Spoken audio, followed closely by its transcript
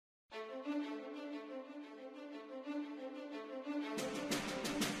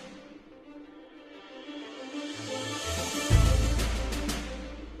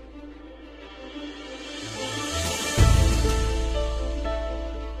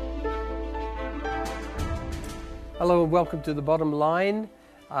Hello and welcome to The Bottom Line.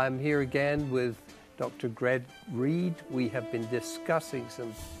 I'm here again with Dr. Reid. We have been discussing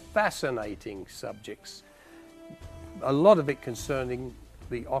some fascinating subjects, a lot of it concerning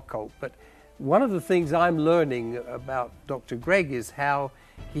the occult. But one of the things I'm learning about Dr. Greg is how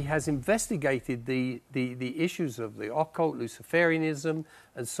he has investigated the issues of the occult, Luciferianism,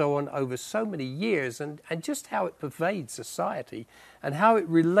 and so on over so many years, and just how it pervades society and how it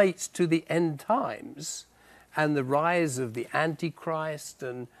relates to the end times and the rise of the Antichrist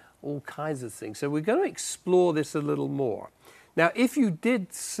and all kinds of things. So we're going to explore this a little more. Now, if you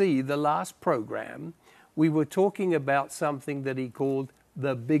did see the last program, we were talking about something that he called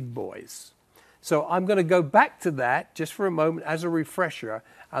the big boys. So I'm going to go back to that just for a moment as a refresher,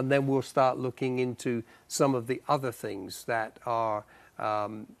 and then we'll start looking into some of the other things that are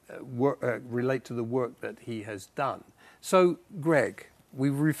relate to the work that he has done. So, Greg, we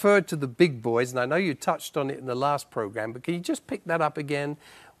referred to the big boys, and I know you touched on it in the last program, but can you just pick that up again?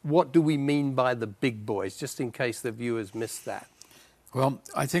 What do we mean by the big boys, just in case the viewers missed that? Well,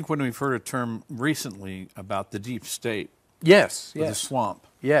 I think when we've heard a term recently about the deep state, yes, the swamp,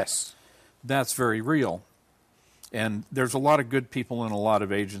 yes, that's very real. And there's a lot of good people in a lot of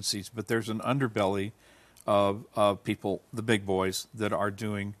agencies, but there's an underbelly of people, the big boys, that are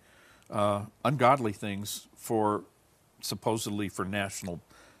doing ungodly things supposedly for national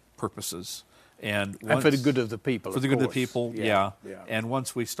purposes. And for the good of the people. For the good of the people, yeah. Yeah. And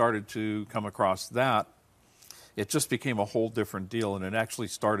once we started to come across that, it just became a whole different deal. And it actually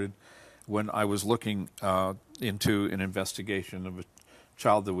started when I was looking into an investigation of a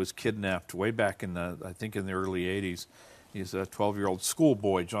child that was kidnapped way back in the early 80s. He's a 12-year-old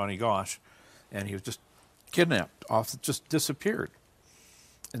schoolboy, Johnny Gosh, and he was just kidnapped, just disappeared.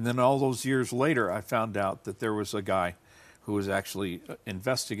 And then all those years later, I found out that there was a guy who was actually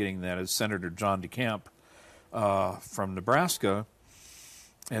investigating that, as Senator John DeCamp from Nebraska,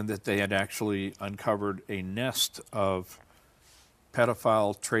 and that they had actually uncovered a nest of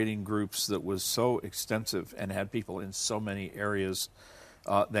pedophile trading groups that was so extensive and had people in so many areas.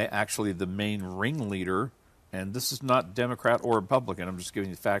 The main ringleader, and this is not Democrat or Republican, I'm just giving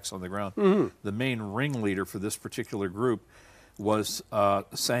you facts on the ground, the main ringleader for this particular group was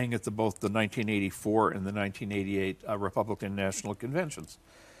sang at both the 1984 and the 1988 Republican National Conventions.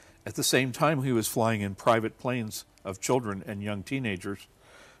 At the same time, he was flying in private planes of children and young teenagers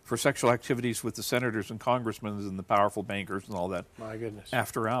for sexual activities with the senators and congressmen and the powerful bankers and all that. My goodness.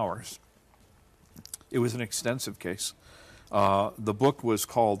 After hours. It was an extensive case. The book was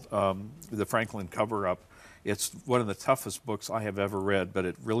called The Franklin Cover-Up. It's one of the toughest books I have ever read, but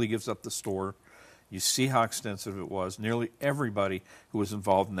it really gives up the store. You see how extensive it was. Nearly everybody who was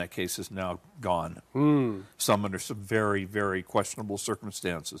involved in that case is now gone. Some under some very, very questionable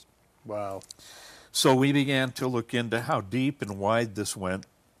circumstances. Wow. So we began to look into how deep and wide this went.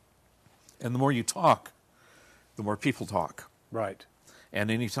 And the more you talk, the more people talk. Right. And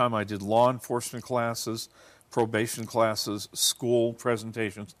anytime I did law enforcement classes, probation classes, school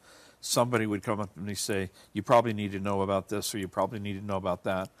presentations, somebody would come up to me and say, you probably need to know about this, or you probably need to know about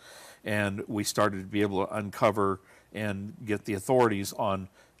that. And we started to be able to uncover and get the authorities on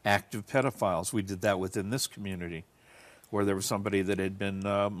active pedophiles. We did that within this community, where there was somebody that had been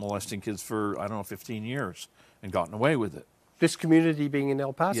molesting kids for, 15 years and gotten away with it. This community being in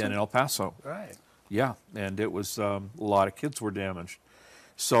El Paso? Yeah, in El Paso. Right. Yeah, and it was a lot of kids were damaged.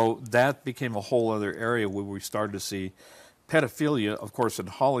 So that became a whole other area where we started to see pedophilia. Of course, in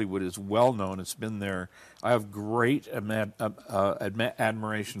Hollywood is well known. It's been there. I have great admiration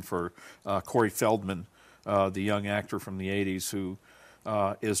for Corey Feldman, the young actor from the 80s, who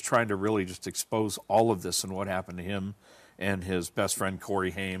is trying to really just expose all of this and what happened to him and his best friend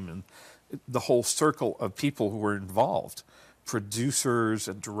Corey Haim and the whole circle of people who were involved, producers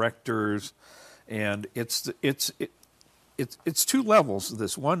and directors. And it's two levels of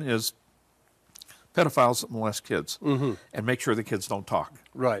this. One is pedophiles that molest kids and make sure the kids don't talk.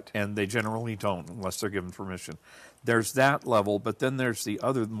 Right. And they generally don't unless they're given permission. There's that level, but then there's the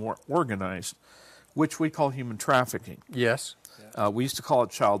other, more organized, which we call human trafficking. Yes. We used to call it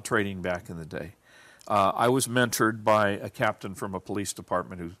child trading back in the day. I was mentored by a captain from a police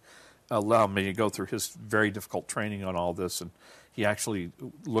department who allowed me to go through his very difficult training on all this, and he actually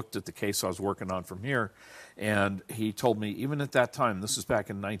looked at the case I was working on from here, and he told me, even at that time, this was back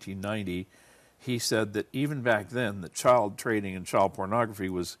in 1990, he said that even back then, that child trading and child pornography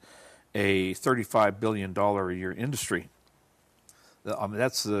was a $35 billion a year industry.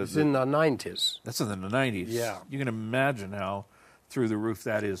 It's in the 90s. That's in the 90s. Yeah. You can imagine how through the roof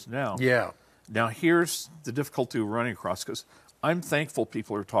that is now. Yeah. Now, here's the difficulty we're running across, because I'm thankful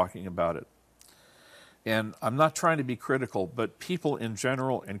people are talking about it. And I'm not trying to be critical, but people in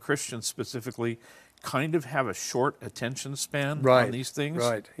general, and Christians specifically, kind of have a short attention span on these things.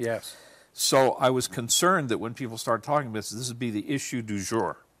 Right, yes. So I was concerned that when people start talking about this would be the issue du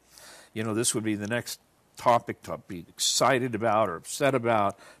jour. You know, this would be the next topic to be excited about or upset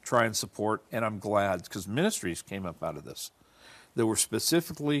about, try and support, and I'm glad, because ministries came up out of this that were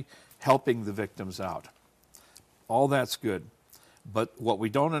specifically helping the victims out. All that's good. But what we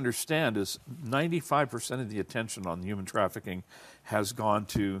don't understand is 95% of the attention on human trafficking has gone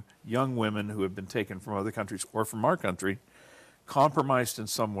to young women who have been taken from other countries or from our country, compromised in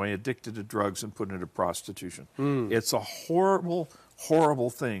some way, addicted to drugs, and put into prostitution. It's a horrible, horrible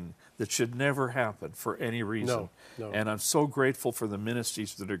thing that should never happen for any reason. No. And I'm so grateful for the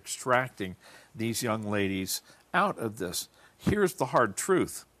ministries that are extracting these young ladies out of this. Here's the hard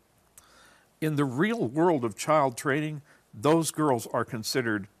truth. In the real world of child trading, those girls are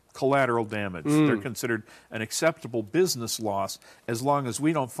considered collateral damage. They're considered an acceptable business loss as long as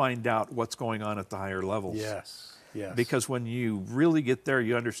we don't find out what's going on at the higher levels. Yes, yes. Because when you really get there,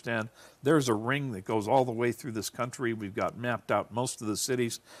 you understand there's a ring that goes all the way through this country. We've got mapped out most of the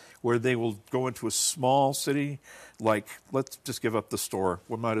cities where they will go into a small city, like, let's just give up the store.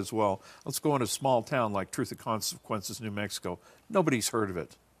 We might as well. Let's go into a small town like Truth and Consequences, New Mexico. Nobody's heard of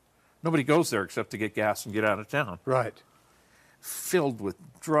it. Nobody goes there except to get gas and get out of town. Right. Filled with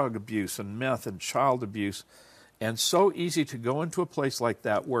drug abuse and meth and child abuse. And so easy to go into a place like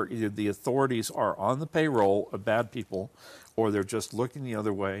that where either the authorities are on the payroll of bad people or they're just looking the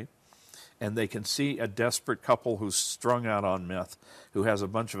other way, and they can see a desperate couple who's strung out on meth, who has a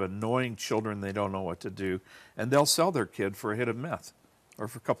bunch of annoying children they don't know what to do, and they'll sell their kid for a hit of meth or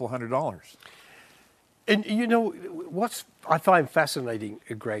for a couple $100. And you know, what I find fascinating,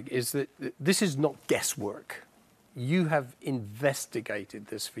 Greg, is that this is not guesswork. You have investigated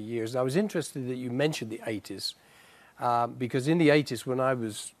this for years. I was interested that you mentioned the 80s, because in the 80s, when I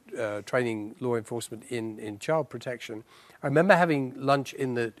was training law enforcement in child protection, I remember having lunch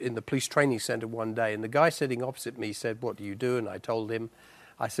in the police training center one day, and the guy sitting opposite me said, "What do you do?" And I told him.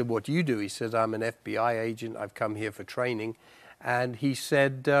 I said, "What do you do?" He said, "I'm an FBI agent. I've come here for training." And he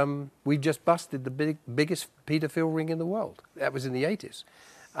said, "We've just busted the biggest pedophile ring in the world." That was in the 80s.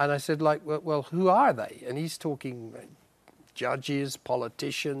 And I said, well, who are they? And he's talking judges,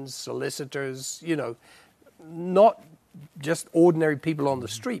 politicians, solicitors, you know, not just ordinary people on the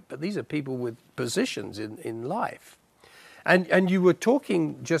street, but these are people with positions in life. And you were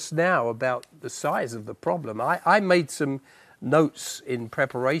talking just now about the size of the problem. I made some notes in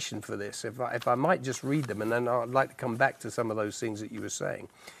preparation for this, if I might just read them, and then I'd like to come back to some of those things that you were saying.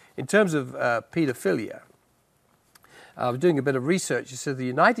 In terms of pedophilia, I was doing a bit of research. It said the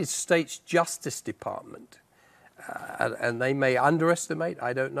United States Justice Department, and they may underestimate,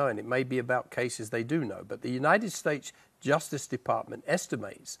 I don't know, and it may be about cases they do know, but the United States Justice Department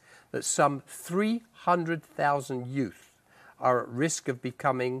estimates that some 300,000 youth are at risk of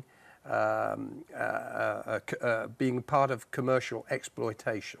becoming being part of commercial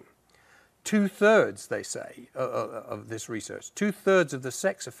exploitation. 2/3, they say, of this research, 2/3 of the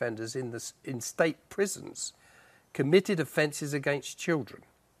sex offenders in state prisons committed offenses against children,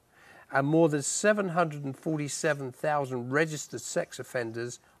 and more than 747,000 registered sex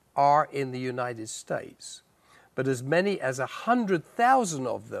offenders are in the United States. But as many as 100,000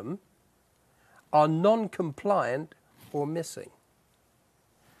 of them are non-compliant or missing.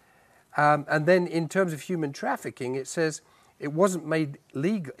 And then in terms of human trafficking, it says it wasn't made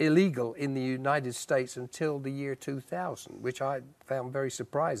illegal in the United States until the year 2000, which I found very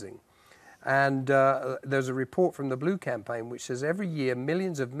surprising. And there's a report from the Blue Campaign which says every year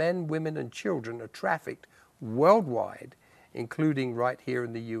millions of men, women, and children are trafficked worldwide, including right here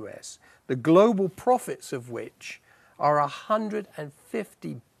in the US. The global profits of which are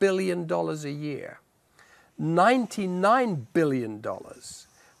 $150 billion a year. $99 billion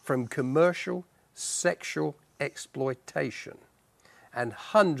from commercial sexual exploitation, and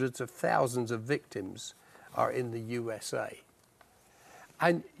hundreds of thousands of victims are in the USA.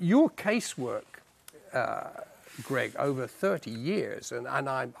 And your casework, Greg, over 30 years, and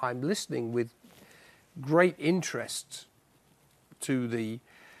I'm listening with great interest to the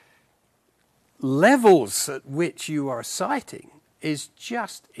levels at which you are citing, is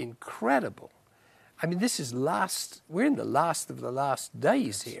just incredible. I mean, we're in the last of the last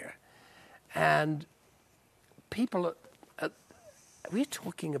days here. And people we're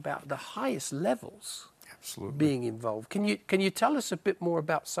talking about the highest levels. Absolutely. Being involved. Can you tell us a bit more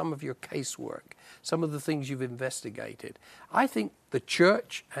about some of your casework, some of the things you've investigated? I think the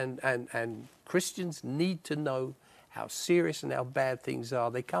church and Christians need to know how serious and how bad things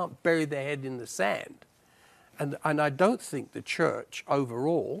are. They can't bury their head in the sand. And I don't think the church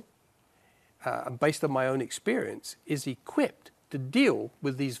overall, based on my own experience, is equipped to deal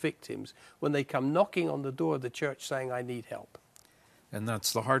with these victims when they come knocking on the door of the church saying, I need help. And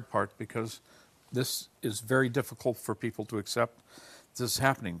that's the hard part, because this is very difficult for people to accept this is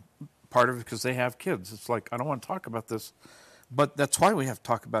happening. Part of it because they have kids. It's like, I don't want to talk about this. But that's why we have to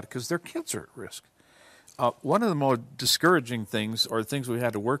talk about it, because their kids are at risk. One of the more discouraging things, or things we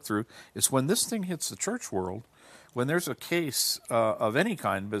had to work through, is when this thing hits the church world, when there's a case of any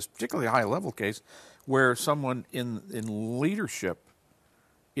kind, but particularly a high-level case, where someone in leadership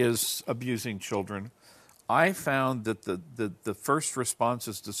is abusing children, I found that the first response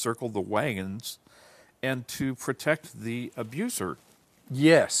is to circle the wagons and to protect the abuser.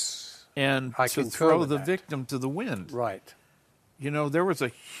 Yes. And I to concur throw with the that. victim to the wind. Right. You know, there was a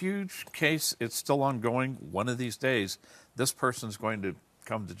huge case, it's still ongoing. One of these days, this person's going to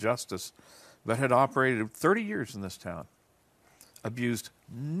come to justice, but had operated 30 years in this town, abused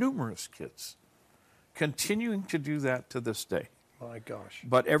numerous kids, continuing to do that to this day. My gosh.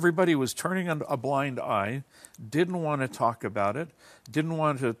 But everybody was turning a blind eye, didn't want to talk about it, didn't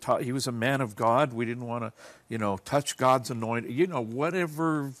want to talk. He was a man of God. We didn't want to, touch God's anointed,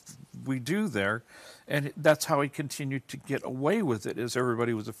 whatever we do there. And that's how he continued to get away with it, is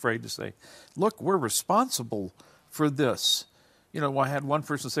everybody was afraid to say, look, we're responsible for this. I had one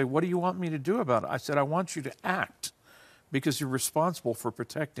person say, what do you want me to do about it? I said, I want you to act, because you're responsible for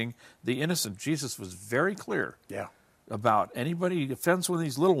protecting the innocent. Jesus was very clear. Yeah. About anybody who offends one of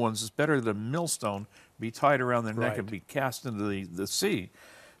these little ones is better than a millstone be tied around their neck Right. and be cast into the sea.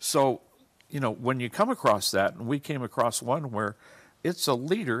 So, when you come across that, and we came across one where it's a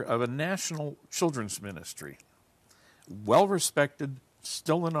leader of a national children's ministry, well-respected,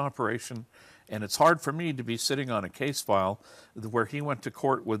 still in operation, and it's hard for me to be sitting on a case file where he went to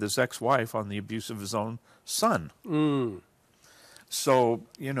court with his ex-wife on the abuse of his own son. Mm. So,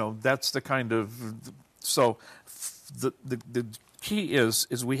 that's the kind of... So the key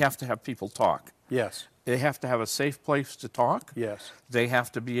is we have to have people talk. Yes. They have to have a safe place to talk. Yes. They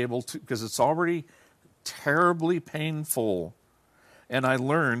have to be able to, because it's already terribly painful. And I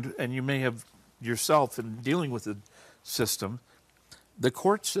learned, and you may have yourself in dealing with the system, the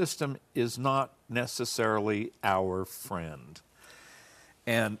court system is not necessarily our friend.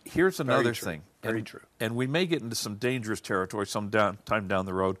 And here's another thing. Very true. And we may get into some dangerous territory time down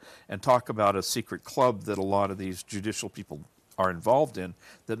the road and talk about a secret club that a lot of these judicial people are involved in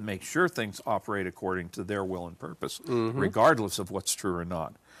that make sure things operate according to their will and purpose, regardless of what's true or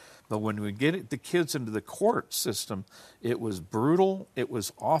not. But when we get the kids into the court system, it was brutal, it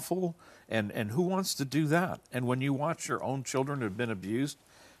was awful, and who wants to do that? And when you watch your own children who've been abused,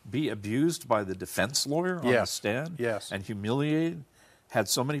 be abused by the defense lawyer on the stand, and humiliated, had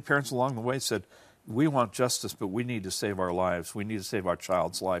so many parents along the way said, we want justice, but we need to save our lives. We need to save our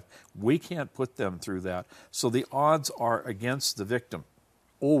child's life. We can't put them through that. So the odds are against the victim.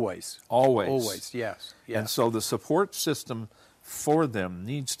 Always. Always. Always, yes. And so the support system for them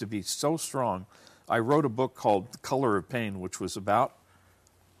needs to be so strong. I wrote a book called The Color of Pain, which was about,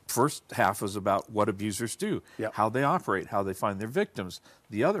 first half was about what abusers do, how they operate, how they find their victims.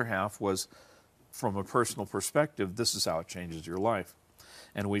 The other half was, from a personal perspective, this is how it changes your life.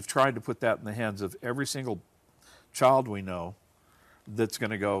 And we've tried to put that in the hands of every single child we know that's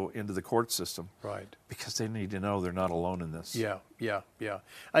going to go into the court system. Right. Because they need to know they're not alone in this. Yeah.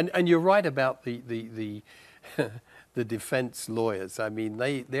 And you're right about the the defense lawyers. I mean,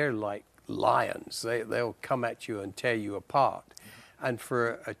 they're like lions. They'll come at you and tear you apart. And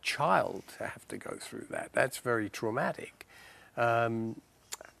for a child to have to go through that's very traumatic. And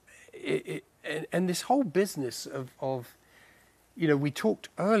this whole business of we talked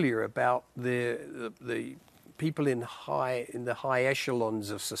earlier about the people in the high echelons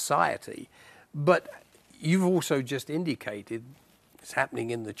of society, but you've also just indicated it's happening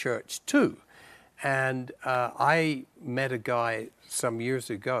in the church too. And I met a guy some years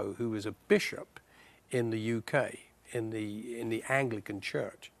ago who was a bishop in the UK, in the Anglican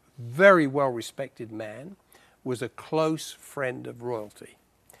Church. Very well-respected man, was a close friend of royalty.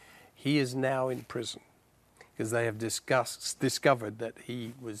 He is now in prison because they have discovered that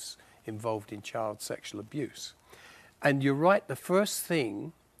he was involved in child sexual abuse. And you're right, the first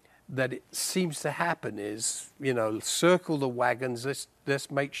thing that it seems to happen is, circle the wagons,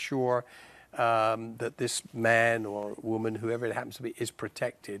 let's make sure that this man or woman, whoever it happens to be, is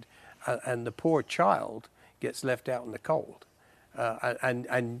protected, and the poor child gets left out in the cold.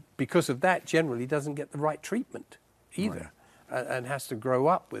 And because of that, generally doesn't get the right treatment either, and has to grow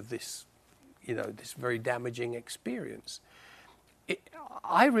up with this, this very damaging experience.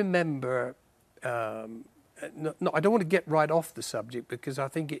 I remember no, I don't want to get right off the subject because I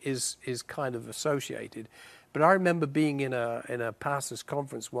think it is kind of associated. But I remember being in a pastors'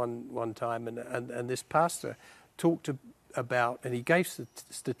 conference one time, and this pastor talked about, and he gave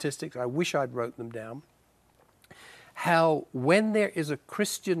statistics. I wish I'd wrote them down. How when there is a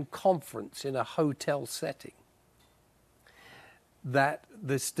Christian conference in a hotel setting, that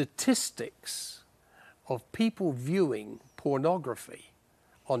the statistics of people viewing pornography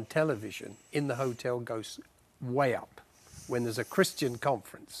on television in the hotel goes way up when there's a Christian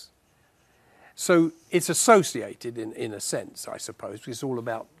conference. So it's associated in a sense, I suppose, because it's all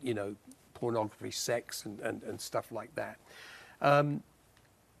about, pornography, sex, and stuff like that.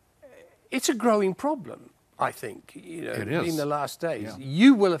 It's a growing problem, I think, it is. in the last days. Yeah.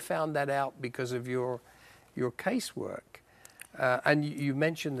 You will have found that out because of your casework. And you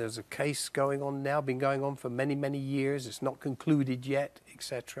mentioned there's a case going on now, been going on for many, many years. It's not concluded yet,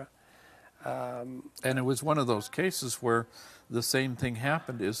 etc. And it was one of those cases where the same thing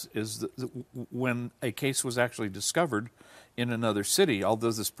happened is when a case was actually discovered in another city,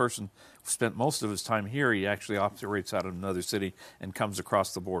 although this person spent most of his time here, he actually operates out of another city and comes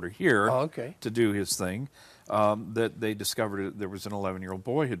across the border here to do his thing, that they discovered there was an 11-year-old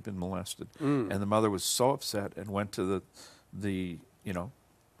boy who had been molested. And the mother was so upset and went to the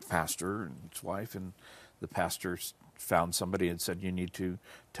pastor and his wife, and the pastor found somebody and said, you need to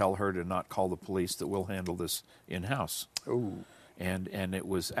tell her to not call the police, that we'll handle this in-house. Ooh. And it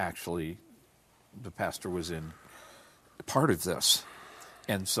was actually, the pastor was in part of this.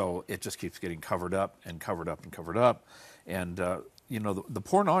 And so it just keeps getting covered up and covered up and covered up. And, the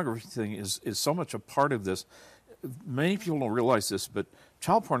pornography thing is so much a part of this. Many people don't realize this, but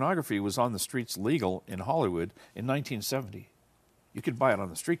child pornography was on the streets legal in Hollywood in 1970. You could buy it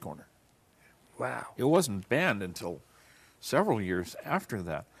on the street corner. Wow. It wasn't banned until several years after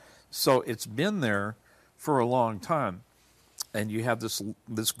that. So it's been there for a long time. And you have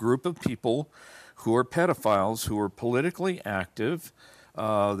this group of people who are pedophiles, who are politically active.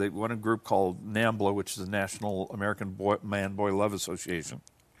 They run a group called NAMBLA, which is the National American Man-Boy Love Association.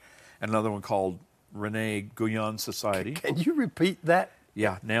 Another one called Rene Guyon Society. Can you repeat that?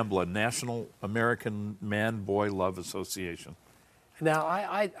 Yeah, NAMBLA, National American Man-Boy Love Association. Now,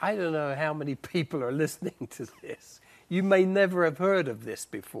 I don't know how many people are listening to this. You may never have heard of this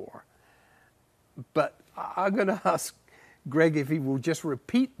before. But I'm going to ask Greg if he will just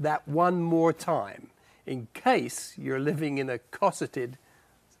repeat that one more time in case you're living in a cosseted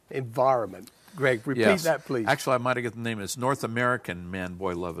environment. Greg, repeat that, please. Actually, I might have got the name. It's North American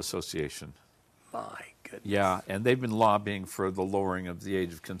Man-Boy Love Association. My goodness. Yeah, and they've been lobbying for the lowering of the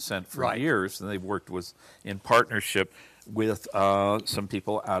age of consent for years, and they've worked in partnership with some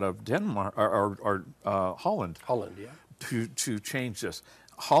people out of Denmark or Holland. Holland, yeah. To change this.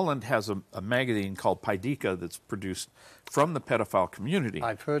 Holland has a magazine called Pijdica that's produced from the pedophile community.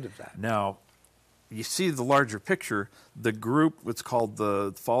 I've heard of that. Now, you see the larger picture. The group, what's called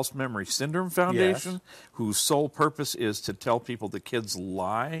the False Memory Syndrome Foundation, whose sole purpose is to tell people the kids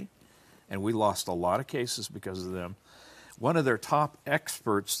lie, and we lost a lot of cases because of them. One of their top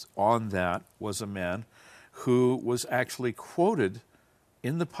experts on that was a man who was actually quoted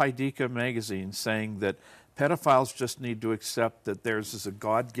in the Pijdica magazine saying that pedophiles just need to accept that theirs is a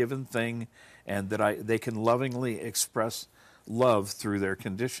God-given thing and that they can lovingly express love through their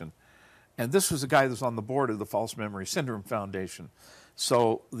condition. And this was a guy that was on the board of the False Memory Syndrome Foundation.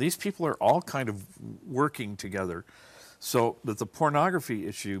 So these people are all kind of working together. So that the pornography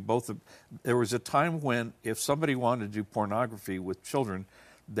issue, there was a time when if somebody wanted to do pornography with children,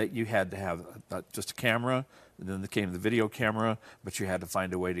 that you had to have just a camera, and then came the video camera, but you had to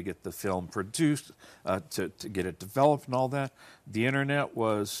find a way to get the film produced, to get it developed and all that. The internet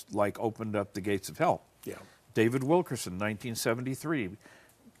was like opened up the gates of hell. Yeah. David Wilkerson, 1973,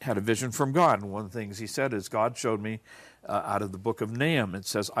 had a vision from God, and one of the things he said is, God showed me out of the book of Nahum, it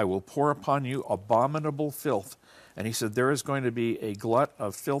says, I will pour upon you abominable filth. And he said, there is going to be a glut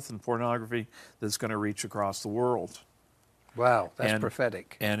of filth and pornography that's going to reach across the world. Wow, that's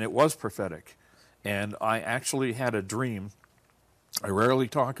prophetic. And it was prophetic. And I actually had a dream. I rarely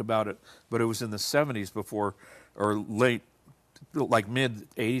talk about it, but it was in the 70s before, or late, like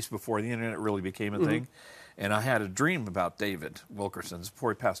mid-80s before the internet really became a thing. And I had a dream about David Wilkerson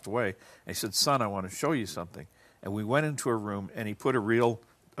before he passed away. And he said, son, I want to show you something. And we went into a room, and he put a reel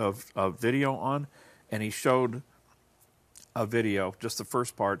of video on, and he showed a video, just the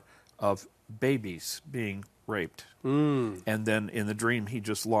first part, of babies being raped. And then in the dream, he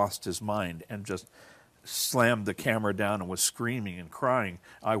just lost his mind and just slammed the camera down and was screaming and crying.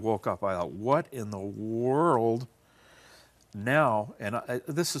 I woke up. I thought, what in the world? now, and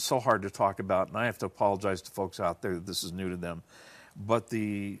this is so hard to talk about, and I have to apologize to folks out there that this is new to them, but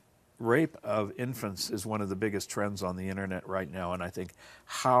the rape of infants is one of the biggest trends on the internet right now, and I think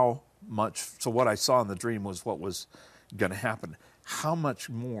how much, so what I saw in the dream was what was going to happen. How much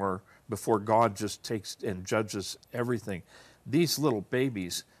more before God just takes and judges everything. These little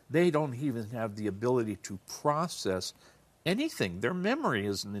babies, they don't even have the ability to process anything. Their memory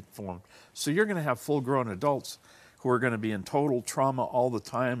isn't informed. So you're going to have full-grown adults who are going to be in total trauma all the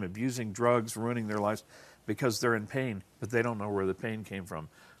time, abusing drugs, ruining their lives because they're in pain, but they don't know where the pain came from.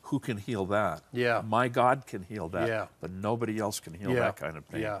 Who can heal that? Yeah. My God can heal that, yeah. but nobody else can heal that kind of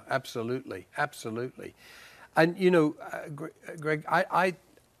pain. Yeah, absolutely, absolutely. And, you know, Greg, I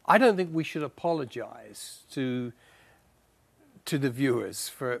don't think we should apologize to the viewers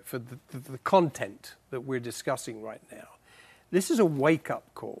for the content that we're discussing right now. This is a wake-up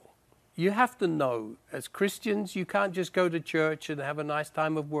call. You have to know, as Christians, you can't just go to church and have a nice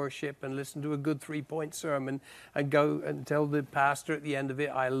time of worship and listen to a good 3-point sermon and go and tell the pastor at the end of it,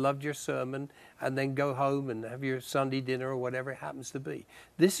 I loved your sermon, and then go home and have your Sunday dinner or whatever it happens to be.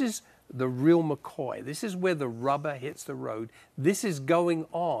 This is the real McCoy. This is where the rubber hits the road. This is going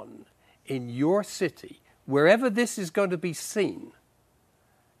on in your city, wherever this is going to be seen.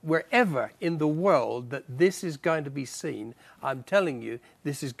 Wherever in the world that this is going to be seen, I'm telling you,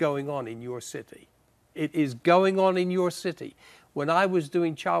 this is going on in your city. It is going on in your city. When I was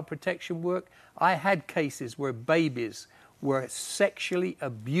doing child protection work, I had cases where babies were sexually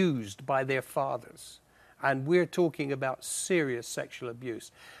abused by their fathers. And we're talking about serious sexual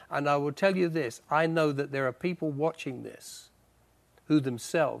abuse. And I will tell you this, I know that there are people watching this who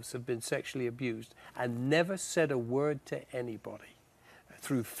themselves have been sexually abused and never said a word to anybody.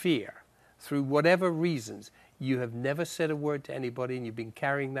 Through fear, through whatever reasons, you have never said a word to anybody and you've been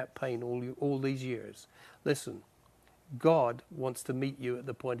carrying that pain all these years. Listen, God wants to meet you at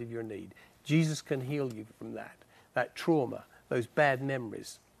the point of your need. Jesus can heal you from that trauma, those bad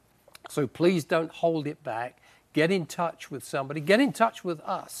memories. So please don't hold it back. Get in touch with somebody. Get in touch with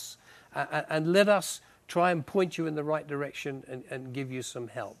us and let us try and point you in the right direction and give you some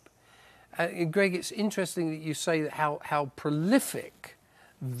help. And Greg, it's interesting that you say that how prolific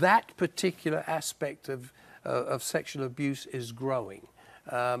that particular aspect of sexual abuse is growing.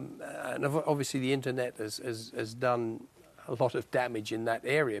 And obviously the internet has done a lot of damage in that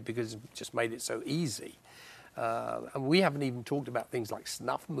area because it's just made it so easy. And we haven't even talked about things like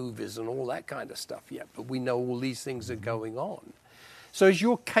snuff movies and all that kind of stuff yet, but we know all these things are going on. So has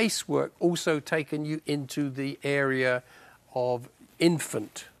your casework also taken you into the area of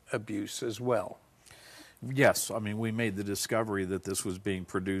infant abuse as well? Yes, I mean, we made the discovery that this was being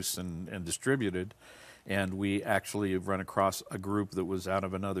produced and distributed, and we actually have run across a group that was out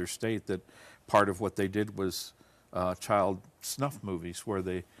of another state that part of what they did was child snuff movies where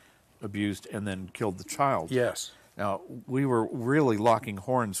they abused and then killed the child. Yes. Now, we were really locking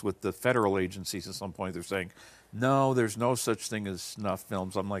horns with the federal agencies at some point. They're saying, no, there's no such thing as snuff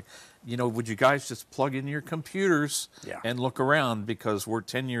films. I'm like, you know, would you guys just plug in your computers and look around because we're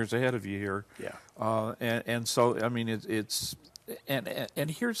 10 years ahead of you here. Yeah. And so, I mean, it's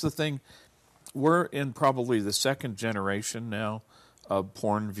here's the thing. We're in probably the second generation now of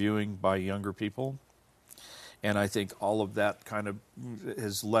porn viewing by younger people. And I think all of that kind of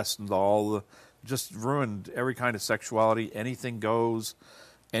has lessened just ruined every kind of sexuality. Anything goes.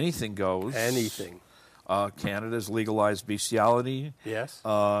 Anything goes. Anything. Canada's legalized bestiality. Yes.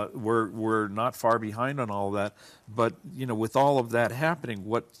 We're not far behind on all of that. But, you know, with all of that happening,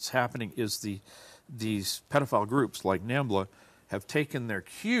 what's happening is these pedophile groups like NAMBLA have taken their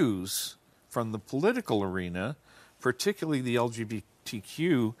cues from the political arena, particularly the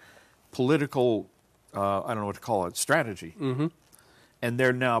LGBTQ political, I don't know what to call it, strategy. Mm-hmm. And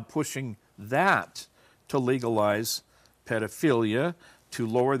they're now pushing that to legalize pedophilia, to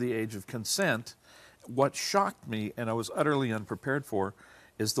lower the age of consent. What shocked me, and I was utterly unprepared for,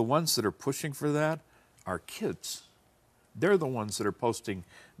 is the ones that are pushing for that are kids. They're the ones that are posting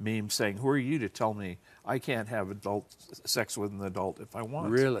memes saying, who are you to tell me I can't have adult sex with an adult if I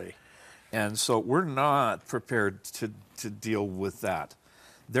want? Really? And so we're not prepared to deal with that.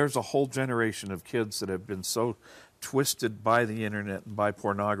 There's a whole generation of kids that have been so twisted by the internet and by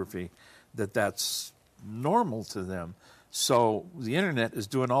pornography that that's normal to them. So the internet is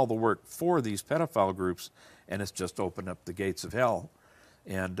doing all the work for these pedophile groups, and it's just opened up the gates of hell.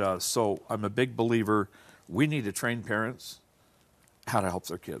 And so I'm a big believer we need to train parents how to help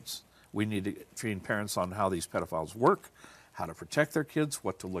their kids. We need to train parents on how these pedophiles work, how to protect their kids,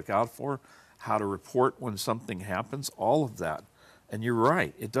 what to look out for, how to report when something happens, all of that. And you're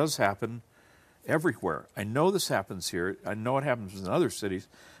right, it does happen everywhere. I know this happens here. I know it happens in other cities,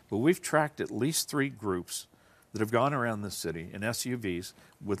 but we've tracked at least 3 groups that have gone around the city in SUVs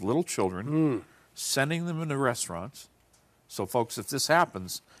with little children, sending them into restaurants. So, folks, if this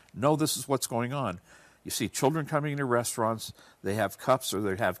happens, know this is what's going on. You see children coming into restaurants, they have cups or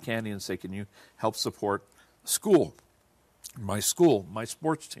they have candy and say, can you help support school, my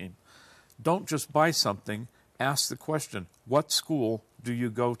sports team? Don't just buy something. Ask the question, what school do you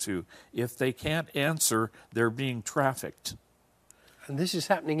go to? If they can't answer, they're being trafficked. And this is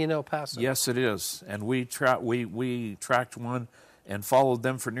happening in El Paso? Yes, it is. And we tracked one and followed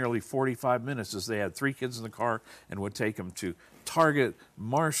them for nearly 45 minutes as they had 3 kids in the car and would take them to Target,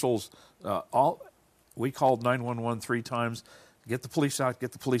 Marshalls, we called 911 3 times. Get the police out,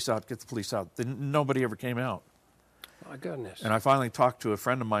 get the police out, get the police out. Nobody ever came out. My goodness. And I finally talked to a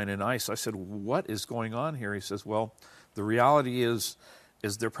friend of mine in ICE. I said, what is going on here? He says, well, the reality is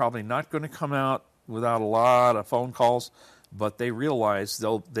they're probably not going to come out without a lot of phone calls, but they realize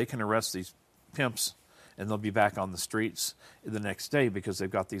they can arrest these pimps and they'll be back on the streets the next day because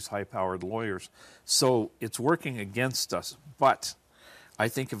they've got these high-powered lawyers. So it's working against us. But I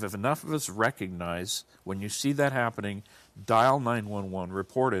think if enough of us recognize when you see that happening, dial 911,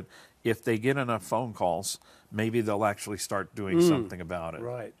 report it. If they get enough phone calls, maybe they'll actually start doing something about it.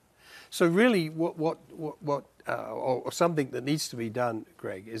 Right. So really, or something that needs to be done,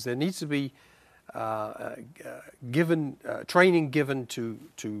 Greg, is there needs to be training given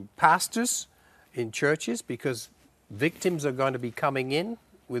to pastors in churches, because victims are going to be coming in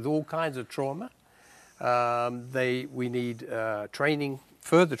with all kinds of trauma. We need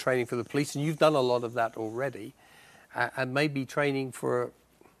further training for the police, and you've done a lot of that already, and maybe training for,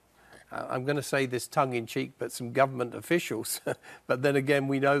 I'm going to say this tongue-in-cheek, but some government officials. But then again,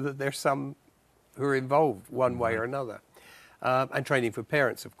 we know that there's some who are involved one way or another. And training for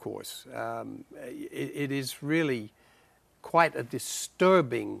parents, of course. It is really quite a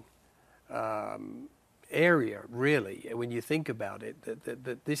disturbing area, really, when you think about it.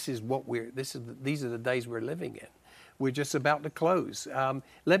 That this is what these are the days we're living in. We're just about to close.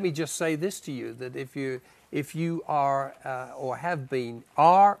 Let me just say this to you: that if you are or have been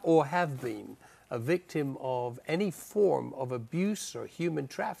a victim of any form of abuse or human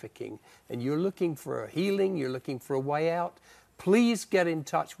trafficking, and you're looking for a healing, you're looking for a way out, please get in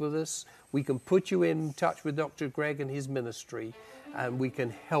touch with us. We can put you in touch with Dr. Greg and his ministry, and we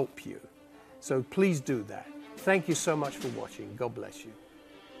can help you. So please do that. Thank you so much for watching. God bless you.